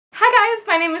Hi guys,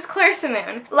 my name is Clarissa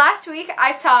Moon. Last week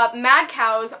I saw Mad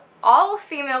Cow's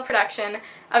all-female production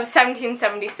of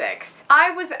 1776.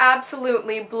 I was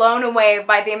absolutely blown away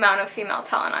by the amount of female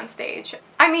talent on stage.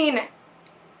 I mean,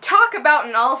 talk about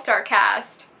an all-star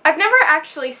cast. I've never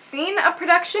actually seen a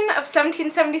production of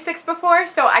 1776 before,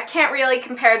 so I can't really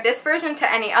compare this version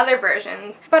to any other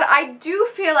versions, but I do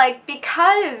feel like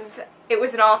because it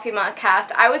was an all-female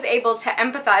cast, I was able to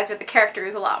empathize with the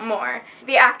characters a lot more.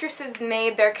 The actresses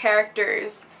made their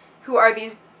characters, who are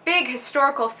these big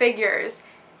historical figures,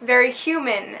 very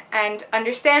human and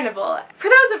understandable. For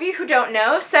those of you who don't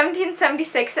know,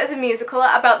 1776 is a musical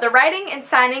about the writing and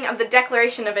signing of the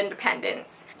Declaration of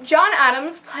Independence. John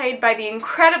Adams, played by the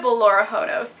incredible Laura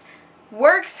Hodos,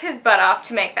 works his butt off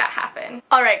to make that happen.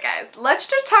 Alright guys, let's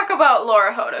just talk about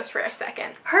Laura Hodos for a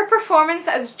second. Her performance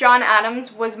as John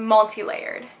Adams was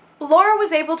multi-layered. Laura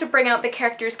was able to bring out the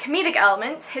character's comedic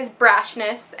elements, his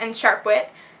brashness and sharp wit,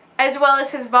 as well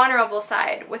as his vulnerable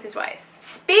side with his wife.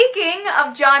 Speaking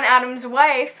of John Adams'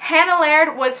 wife, Hannah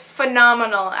Laird was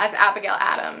phenomenal as Abigail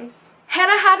Adams.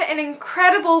 Hannah had an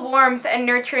incredible warmth and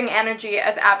nurturing energy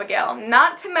as Abigail,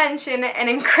 not to mention an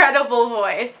incredible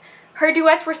voice. Her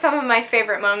duets were some of my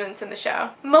favorite moments in the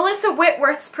show. Melissa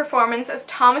Whitworth's performance as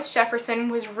Thomas Jefferson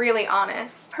was really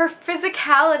honest. Her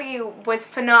physicality was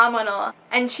phenomenal,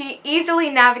 and she easily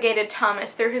navigated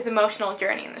Thomas through his emotional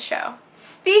journey in the show.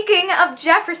 Speaking of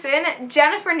Jefferson,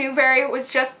 Jennifer Newberry was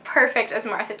just perfect as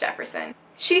Martha Jefferson.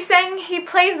 She sang "He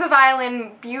Plays the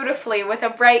Violin" beautifully with a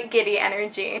bright, giddy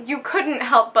energy. You couldn't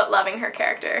help but loving her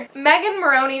character. Megan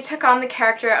Moroney took on the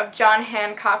character of John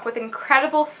Hancock with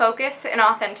incredible focus and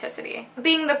authenticity.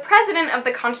 Being the president of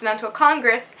the Continental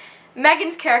Congress,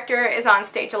 Megan's character is on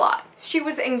stage a lot. She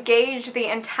was engaged the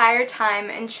entire time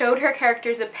and showed her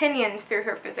character's opinions through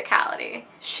her physicality.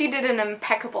 She did an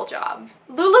impeccable job.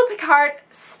 Lulu Picard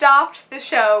stopped the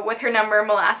show with her number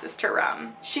Molasses to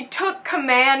Rum. She took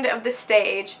command of the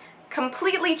stage,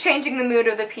 completely changing the mood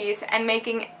of the piece and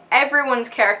making everyone's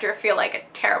character feel like a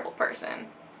terrible person.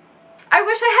 I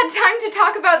wish I had time to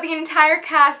talk about the entire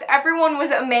cast. Everyone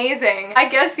was amazing. I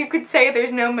guess you could say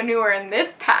there's no manure in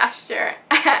this pasture.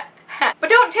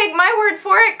 But don't take my word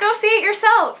for it, go see it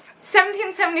yourself!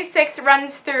 1776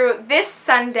 runs through this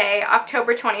Sunday,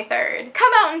 October 23rd.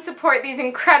 Come out and support these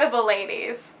incredible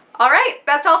ladies. Alright,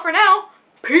 that's all for now.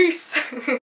 Peace!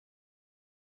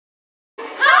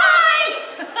 Hi!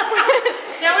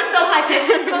 That was so high-pitched,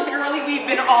 that's the most girly we've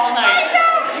been all night. I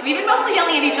know! We've been mostly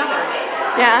yelling at each other.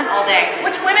 Yeah. All day.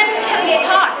 Which women can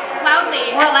talk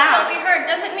loudly We're and loud. still be heard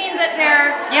doesn't mean that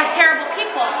they're terrible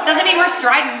people. Doesn't mean we're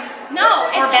strident.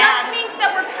 No, it Or just bad. means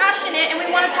that we're passionate and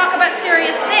we want to talk about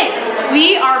serious things.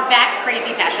 We are bat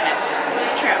crazy passionate.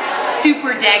 It's true.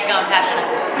 Super daggum passionate.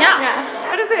 Yeah.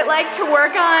 What is it like to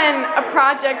work on a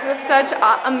project with such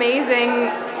amazing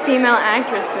female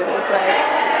actresses?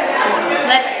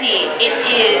 Let's see. It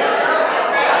is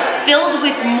filled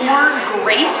with more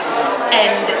grace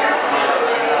and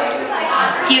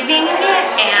giving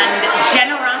and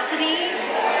generosity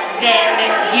than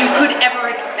you could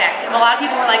ever expect. And a lot of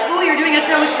people were like, "Ooh, you're doing a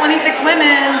show with 26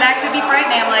 women. That could be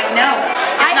frightening." I'm like, no,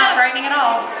 it's not frightening at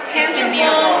all. It's been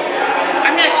beautiful.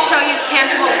 I'm going to show you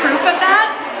tangible proof of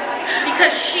that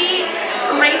because she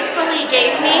gracefully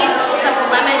gave me some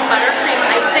lemon buttercream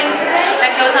icing today.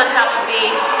 That goes on top of the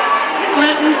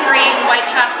gluten-free white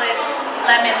chocolate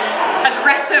lemon,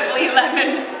 aggressively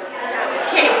lemon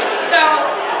cake. So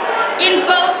in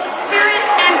both